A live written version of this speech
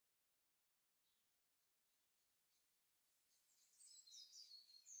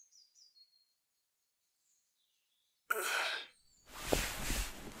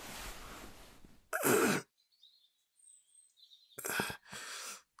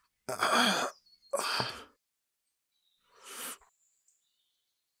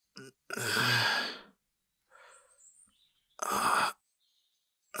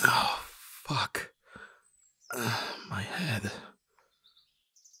Oh, fuck. My head.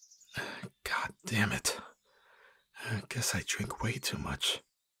 God damn it. I guess I drink way too much.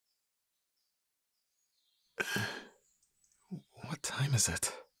 What time is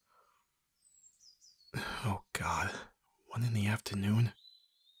it? Oh God, 1 in the afternoon?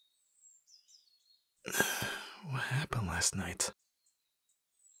 What happened last night?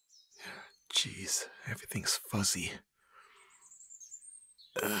 Jeez, everything's fuzzy.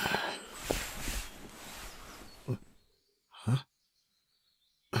 Huh?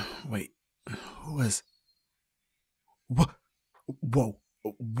 Wait, who is... What? Whoa,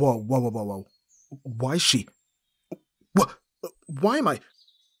 whoa, whoa, whoa, whoa, whoa. Why is she... What? Why am I...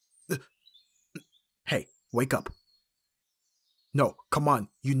 Hey, wake up. No, come on,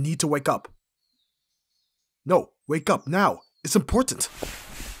 you need to wake up. No, wake up now. It's important.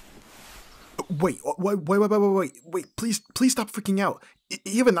 Wait, please stop freaking out.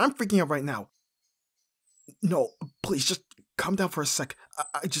 Even I'm freaking out right now. No, please, just calm down for a sec.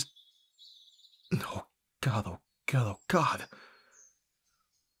 I just... Oh, God, oh, God, oh, God.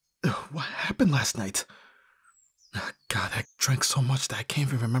 What happened last night? God, I drank so much that I can't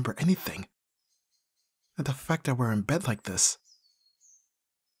even remember anything. And the fact that we're in bed like this...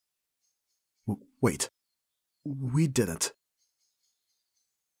 Wait. We didn't.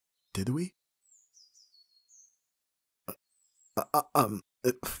 Did we?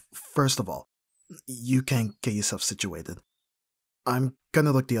 First of all, you can't get yourself situated. I'm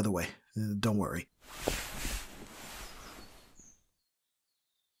gonna look the other way. Don't worry.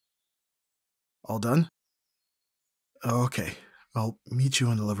 All done? Okay, I'll meet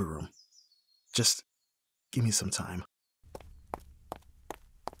you in the living room. Just give me some time.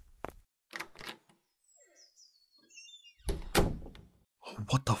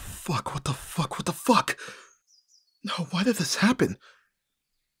 What the fuck? What the fuck? What the fuck? No, why did this happen?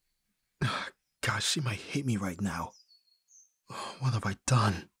 Gosh, she might hate me right now. What have I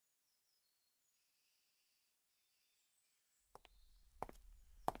done?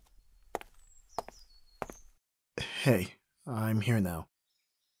 Hey, I'm here now.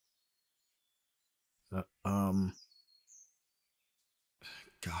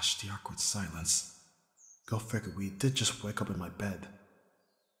 Gosh, the awkward silence. Go figure, we did just wake up in my bed.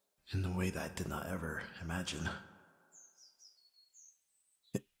 In a way that I did not ever imagine.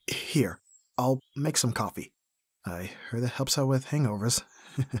 Here, I'll make some coffee. I heard it helps out with hangovers.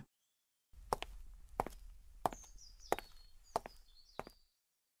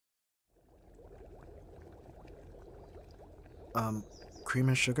 Cream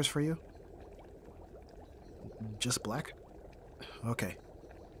and sugars for you? Just black? Okay.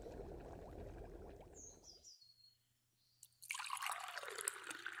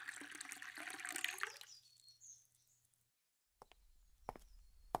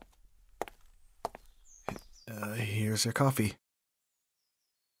 Here's your coffee.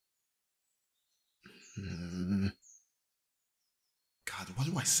 God, what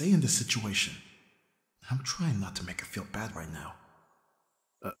do I say in this situation? I'm trying not to make her feel bad right now.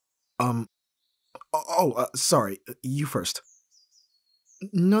 Sorry, you first.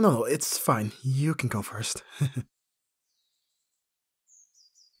 No, it's fine. You can go first.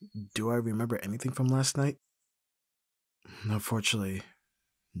 Do I remember anything from last night? Unfortunately,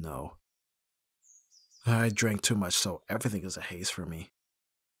 no. I drank too much, so everything is a haze for me.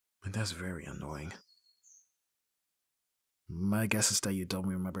 And that's very annoying. My guess is that you don't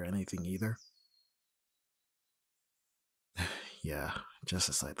remember anything either. Yeah, just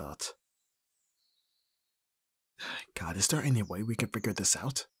as I thought. God, is there any way we can figure this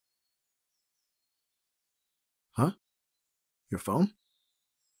out? Huh? Your phone?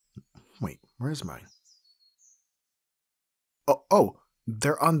 Wait, where's mine? Oh,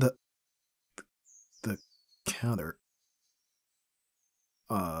 they're on the counter.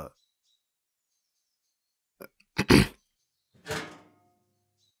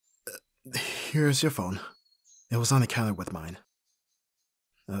 Here's your phone. It was on the counter with mine.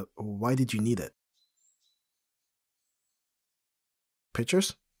 Why did you need it?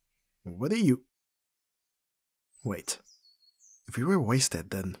 Pictures? What are you... Wait. If we were wasted,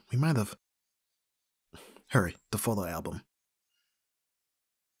 then we might have... Hurry, the photo album.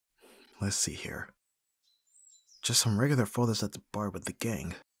 Let's see here. Just some regular photos at the bar with the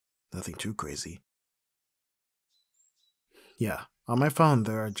gang. Nothing too crazy. Yeah, on my phone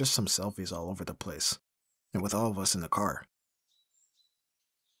there are just some selfies all over the place. and with all of us in the car.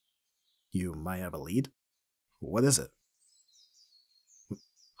 You might have a lead? What is it?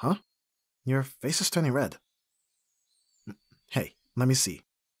 Huh? Your face is turning red. Hey, let me see.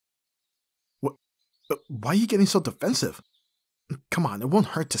 What? Why are you getting so defensive? Come on, it won't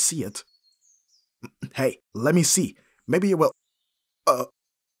hurt to see it. Hey, let me see. Maybe it will.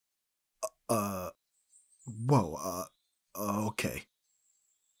 Whoa, okay.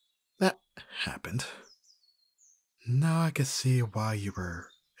 That happened. Now I can see why you were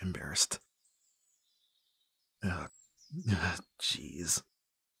embarrassed. Jeez.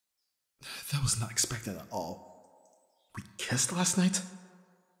 That was not expected at all. We kissed last night?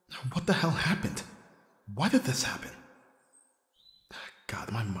 What the hell happened? Why did this happen?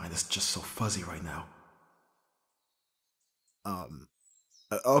 God, my mind is just so fuzzy right now.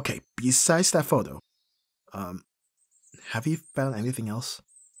 Okay, besides that photo, have you found anything else?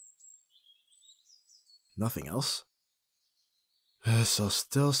 Nothing else? So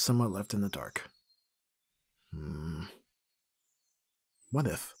still somewhat left in the dark. What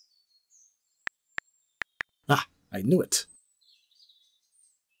if? Ah, I knew it.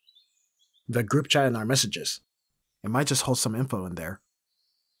 The group chat and our messages. It might just hold some info in there.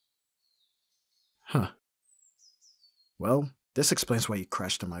 Huh. Well, this explains why you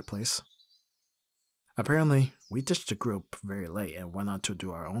crashed in my place. Apparently, we ditched the group very late and went on to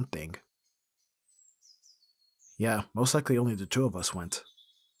do our own thing. Yeah, most likely only the two of us went.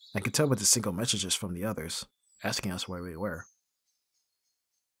 I could tell with the single messages from the others, asking us where we were.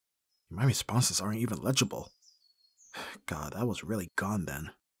 My responses aren't even legible. God, I was really gone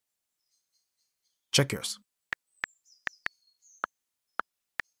then. Check yours.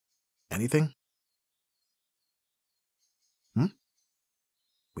 Anything?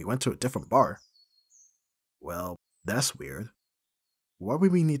 We went to a different bar. Well, that's weird. Why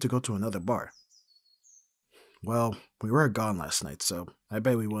would we need to go to another bar? Well, we were gone last night, so I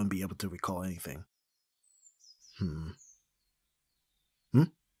bet we wouldn't be able to recall anything.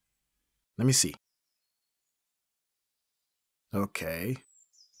 Let me see. Okay.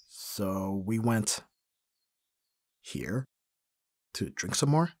 So we went here to drink some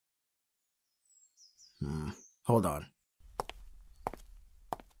more? Hold on.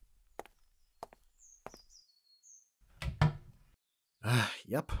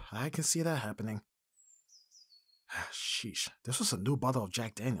 Yep, I can see that happening. Sheesh, this was a new bottle of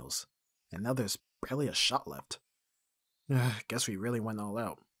Jack Daniels, and now there's barely a shot left. Guess we really went all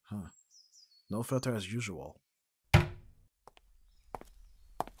out, huh? No filter as usual.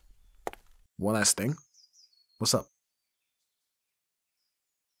 One last thing. What's up?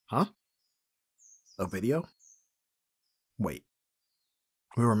 Huh? A video? Wait.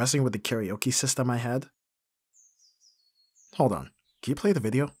 We were messing with the karaoke system I had? Hold on. Can you play the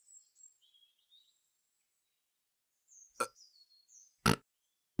video?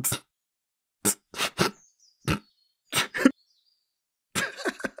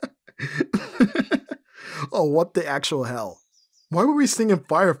 Oh, what the actual hell? Why were we singing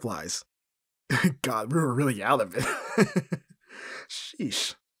Fireflies? God, we were really out of it.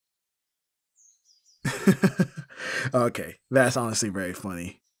 Sheesh. Okay, that's honestly very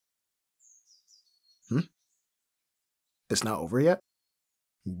funny. It's not over yet?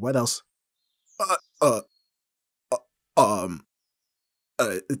 What else? Uh, uh, um,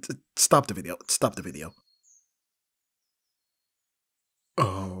 stop the video. Stop the video.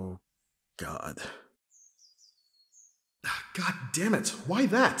 Oh, God. God damn it. Why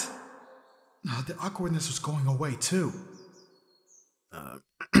that? The awkwardness was going away, too.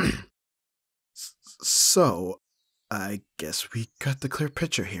 So, I guess we got the clear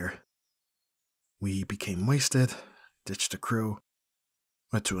picture here. We became wasted, ditched the crew,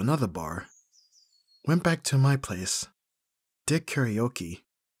 went to another bar, went back to my place, did karaoke,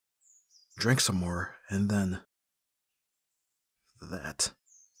 drank some more, and then that.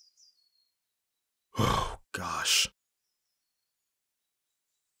 Oh, gosh.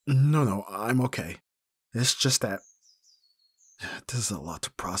 No, I'm okay. It's just that this is a lot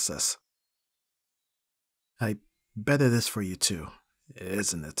to process. I bet it is for you too,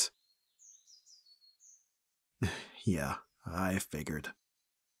 isn't it? Yeah, I figured.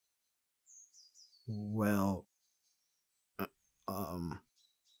 Well, uh, um,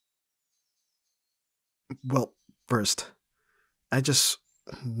 well, first, I just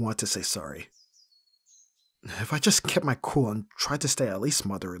want to say sorry. If I just kept my cool and tried to stay at least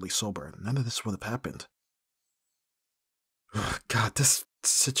moderately sober, none of this would have happened. God, this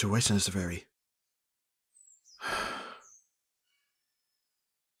situation is very...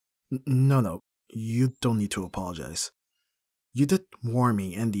 No, you don't need to apologize. You did warn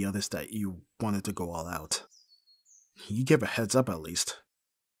me and the others that you wanted to go all out. You gave a heads up at least.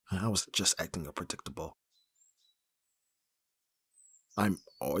 I was just acting unpredictable. I'm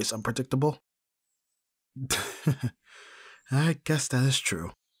always unpredictable? I guess that is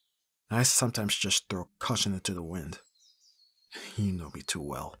true. I sometimes just throw caution into the wind. You know me too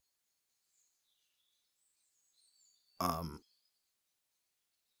well.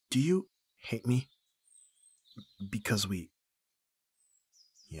 Do you hate me? Because we...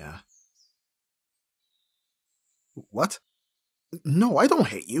 Yeah. What? No, I don't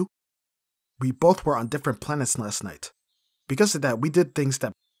hate you. We both were on different planets last night. Because of that, we did things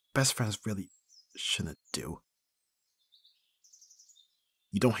that best friends really shouldn't do.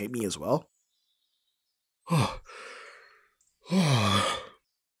 You don't hate me as well? Oh,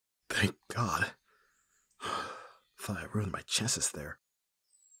 thank God. Thought I ruined my chances there.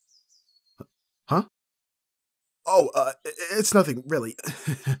 Huh? Oh, it's nothing, really.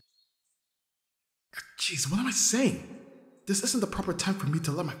 Jeez, what am I saying? This isn't the proper time for me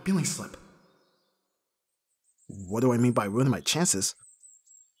to let my feelings slip. What do I mean by ruining my chances?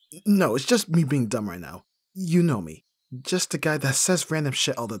 No, it's just me being dumb right now. You know me. Just a guy that says random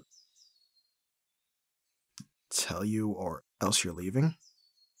shit all the... Tell you or else you're leaving?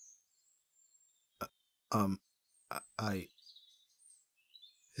 Um, I...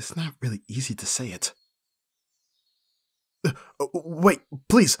 It's not really easy to say it. Wait,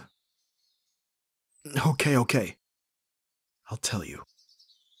 please! Okay. I'll tell you.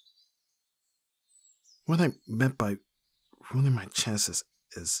 What I meant by ruining my chances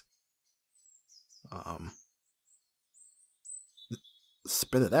is...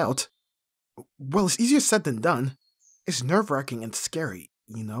 Spit it out? Well, it's easier said than done. It's nerve-wracking and scary,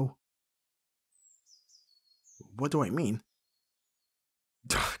 you know? What do I mean?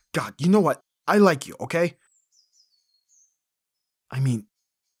 God, you know what? I like you, okay? I mean,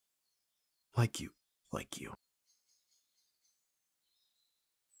 like you.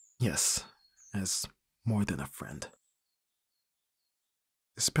 Yes, as more than a friend.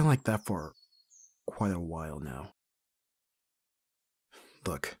 It's been like that for quite a while now.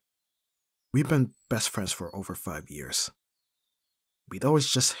 Look, we've been best friends for over 5 years. We'd always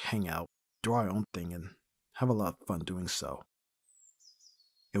just hang out, do our own thing, and have a lot of fun doing so.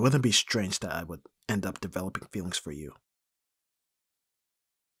 It wouldn't be strange that I would end up developing feelings for you.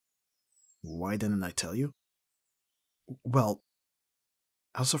 Why didn't I tell you? Well,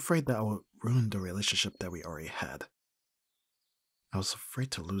 I was afraid that I would ruin the relationship that we already had. I was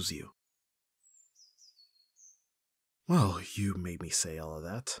afraid to lose you. Well, you made me say all of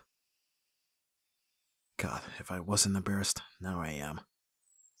that. God, if I wasn't embarrassed, now I am.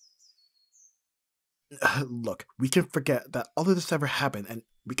 Look, we can forget that all of this ever happened and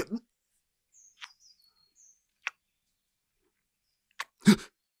we can...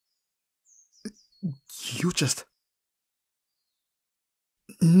 You just...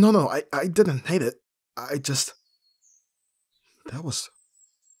 No, I didn't hate it. I just... That was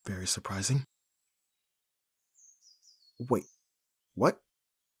very surprising. Wait, what?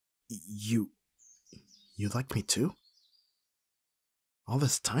 You... You liked me too? All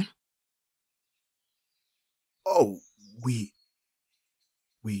this time? Oh, we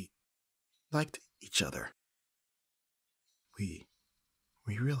liked each other. We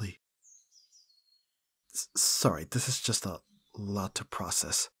really... Sorry, this is just a lot to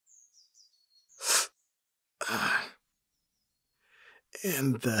process.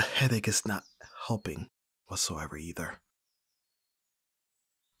 And the headache is not helping whatsoever either.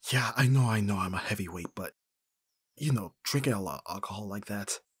 Yeah, I know I'm a heavyweight, but, you know, drinking a lot of alcohol like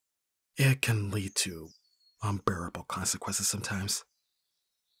that, it can lead to unbearable consequences sometimes.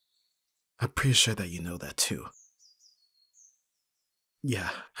 I'm pretty sure that you know that too.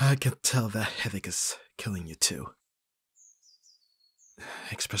 Yeah, I can tell that headache is killing you too.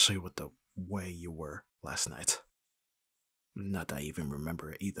 Especially with the way you were last night. Not that I even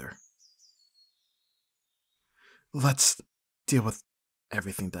remember it either. Let's deal with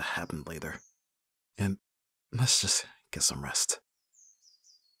everything that happened later. And let's just get some rest.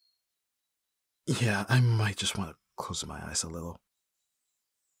 Yeah, I might just want to close my eyes a little.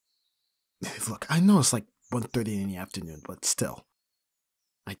 Look, I know it's like 1:30 in the afternoon, but still.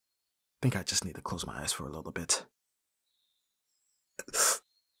 I think I just need to close my eyes for a little bit.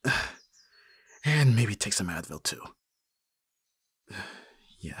 And maybe take some Advil too.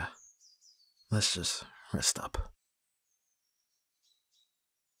 Yeah. Let's just rest up.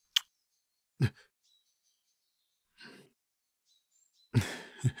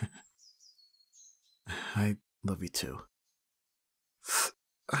 I love you too.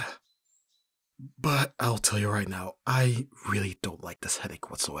 But I'll tell you right now, I really don't like this headache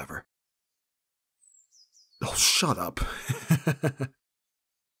whatsoever. Oh, shut up.